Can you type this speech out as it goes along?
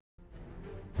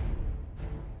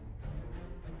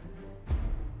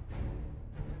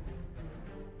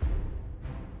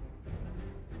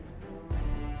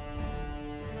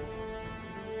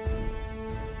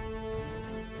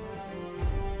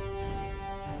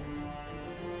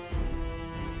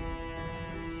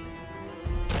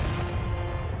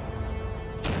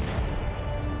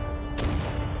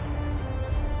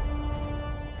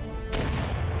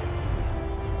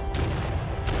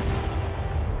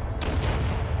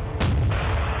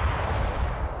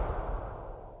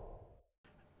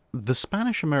The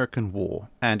Spanish-American War,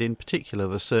 and in particular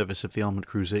the service of the armoured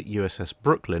cruiser USS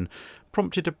Brooklyn,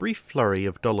 prompted a brief flurry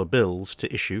of dollar bills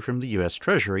to issue from the US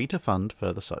Treasury to fund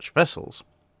further such vessels.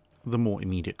 The more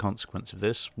immediate consequence of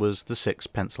this was the 6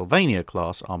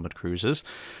 Pennsylvania-class armoured cruisers,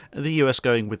 the US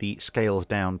going with the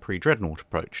scaled-down pre-dreadnought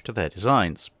approach to their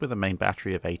designs, with a main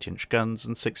battery of 8-inch guns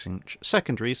and 6-inch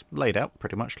secondaries laid out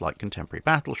pretty much like contemporary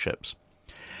battleships.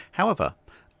 However,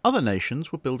 other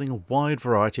nations were building a wide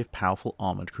variety of powerful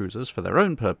armoured cruisers for their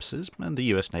own purposes, and the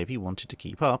US Navy wanted to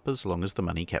keep up as long as the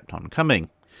money kept on coming.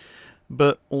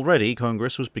 But already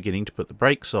Congress was beginning to put the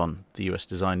brakes on. The US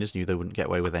designers knew they wouldn't get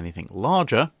away with anything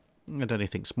larger, and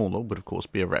anything smaller would of course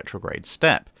be a retrograde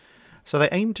step. So they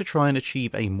aimed to try and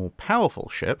achieve a more powerful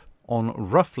ship on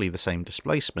roughly the same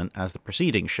displacement as the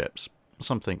preceding ships,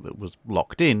 something that was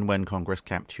locked in when Congress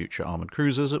capped future armoured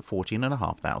cruisers at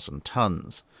 14,500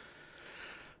 tons.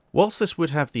 Whilst this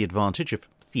would have the advantage of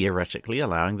theoretically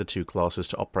allowing the two classes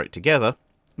to operate together,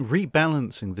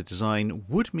 rebalancing the design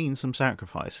would mean some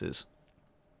sacrifices.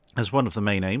 As one of the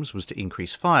main aims was to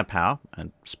increase firepower,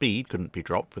 and speed couldn't be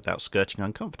dropped without skirting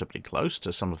uncomfortably close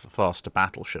to some of the faster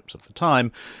battleships of the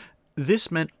time,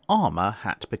 this meant armour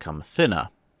had to become thinner.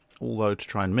 Although to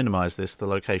try and minimise this, the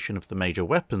location of the major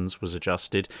weapons was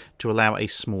adjusted to allow a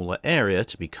smaller area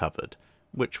to be covered,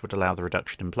 which would allow the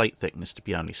reduction in plate thickness to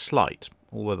be only slight,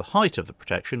 although the height of the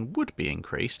protection would be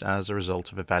increased as a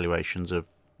result of evaluations of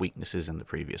weaknesses in the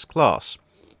previous class.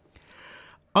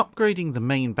 Upgrading the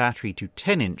main battery to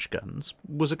 10-inch guns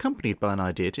was accompanied by an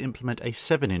idea to implement a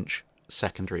 7-inch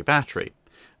secondary battery,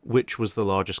 which was the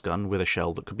largest gun with a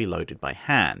shell that could be loaded by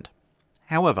hand.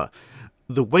 However,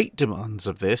 the weight demands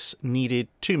of this needed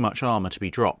too much armour to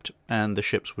be dropped, and the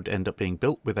ships would end up being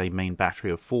built with a main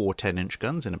battery of 4 10-inch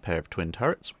guns in a pair of twin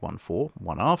turrets, one fore,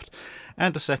 one aft,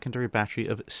 and a secondary battery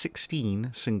of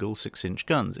 16 single 6-inch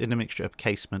guns in a mixture of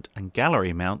casement and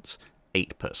gallery mounts,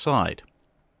 8 per side.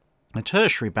 A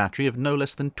tertiary battery of no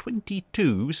less than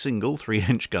 22 single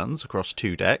 3-inch guns across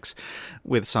 2 decks,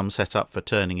 with some set up for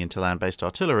turning into land-based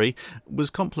artillery, was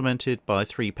complemented by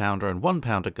 3-pounder and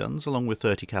 1-pounder guns along with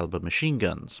 30 caliber machine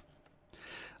guns.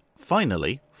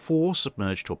 Finally, 4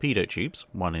 submerged torpedo tubes,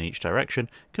 1 in each direction,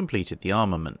 completed the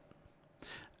armament.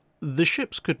 The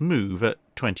ships could move at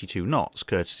 22 knots,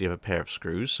 courtesy of a pair of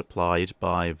screws supplied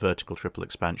by vertical triple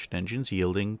expansion engines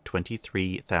yielding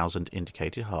 23,000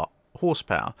 indicated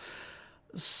horsepower,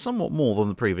 somewhat more than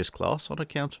the previous class on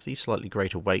account of the slightly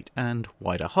greater weight and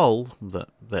wider hull that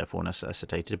therefore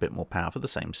necessitated a bit more power for the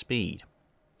same speed.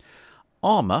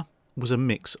 Armour was a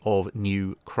mix of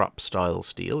new Krupp-style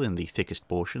steel in the thickest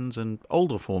portions and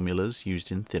older formulas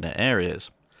used in thinner areas.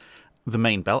 The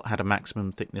main belt had a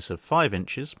maximum thickness of 5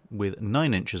 inches, with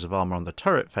 9 inches of armour on the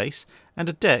turret face, and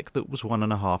a deck that was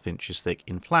 1.5 inches thick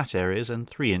in flat areas and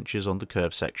 3 inches on the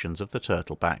curved sections of the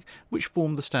turtle back, which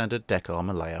formed the standard deck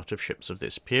armour layout of ships of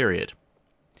this period.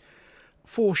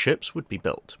 4 ships would be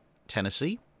built: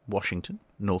 Tennessee, Washington,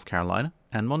 North Carolina,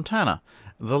 and Montana,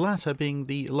 the latter being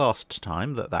the last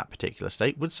time that that particular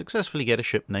state would successfully get a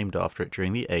ship named after it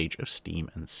during the age of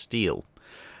steam and steel.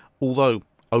 Although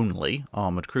only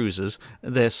armoured cruisers,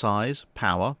 their size,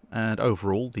 power, and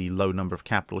overall the low number of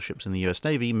capital ships in the US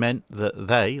Navy meant that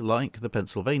they, like the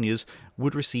Pennsylvanias,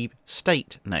 would receive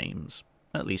state names,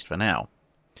 at least for now.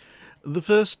 The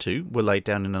first 2 were laid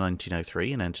down in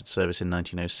 1903 and entered service in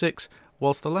 1906,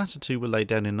 whilst the latter 2 were laid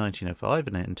down in 1905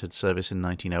 and entered service in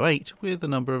 1908, with a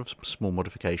number of small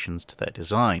modifications to their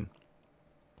design.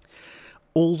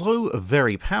 Although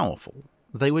very powerful,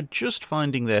 they were just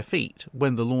finding their feet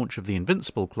when the launch of the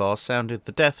Invincible class sounded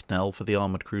the death knell for the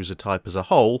armoured cruiser type as a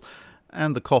whole,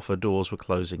 and the coffer doors were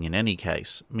closing in any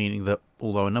case, meaning that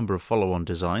although a number of follow-on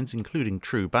designs, including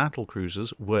true battle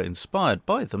cruisers, were inspired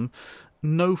by them,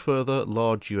 no further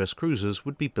large US cruisers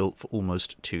would be built for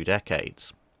almost 2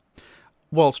 decades.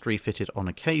 Whilst refitted on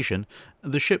occasion,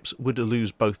 the ships would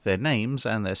lose both their names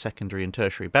and their secondary and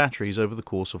tertiary batteries over the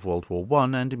course of World War I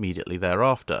and immediately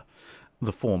thereafter,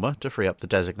 the former to free up the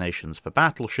designations for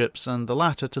battleships and the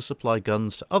latter to supply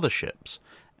guns to other ships,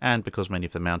 and because many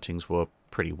of the mountings were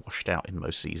pretty washed out in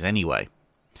most seas anyway.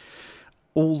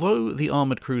 Although the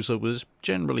armoured cruiser was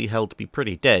generally held to be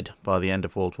pretty dead by the end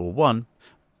of World War I,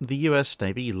 the US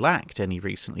Navy lacked any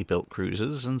recently built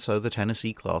cruisers, and so the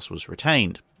Tennessee class was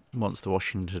retained. Once the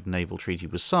Washington Naval Treaty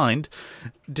was signed,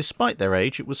 despite their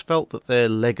age, it was felt that their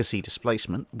legacy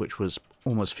displacement, which was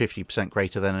almost 50%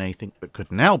 greater than anything that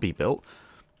could now be built,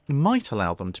 might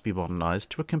allow them to be modernised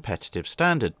to a competitive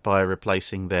standard by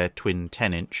replacing their twin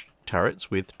 10-inch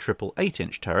turrets with triple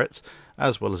 8-inch turrets,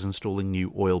 as well as installing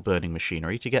new oil-burning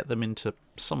machinery to get them into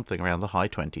something around the high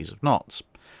 20s of knots.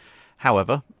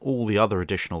 However, all the other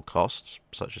additional costs,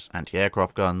 such as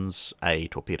anti-aircraft guns, a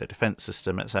torpedo defence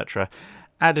system, etc.,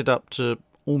 added up to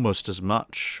almost as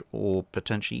much, or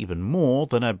potentially even more,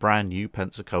 than a brand new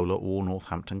Pensacola or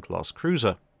Northampton-class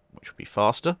cruiser, which would be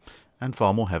faster and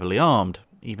far more heavily armed,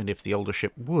 even if the older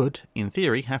ship would, in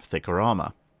theory, have thicker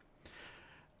armour.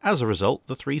 As a result,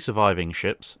 the 3 surviving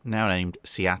ships, now named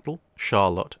Seattle,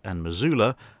 Charlotte and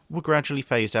Missoula, were gradually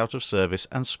phased out of service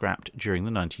and scrapped during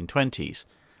the 1920s.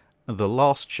 The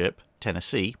last ship,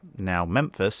 Tennessee, now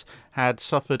Memphis, had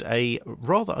suffered a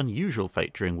rather unusual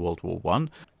fate during World War I,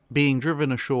 being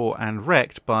driven ashore and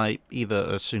wrecked by either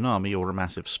a tsunami or a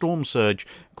massive storm surge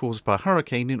caused by a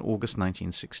hurricane in August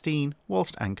 1916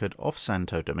 whilst anchored off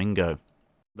Santo Domingo.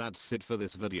 That's it for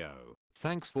this video.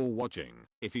 Thanks for watching.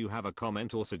 If you have a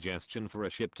comment or suggestion for a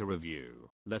ship to review,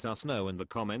 let us know in the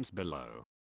comments below.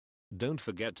 Don't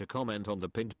forget to comment on the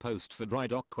pinned post for dry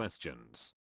dock questions.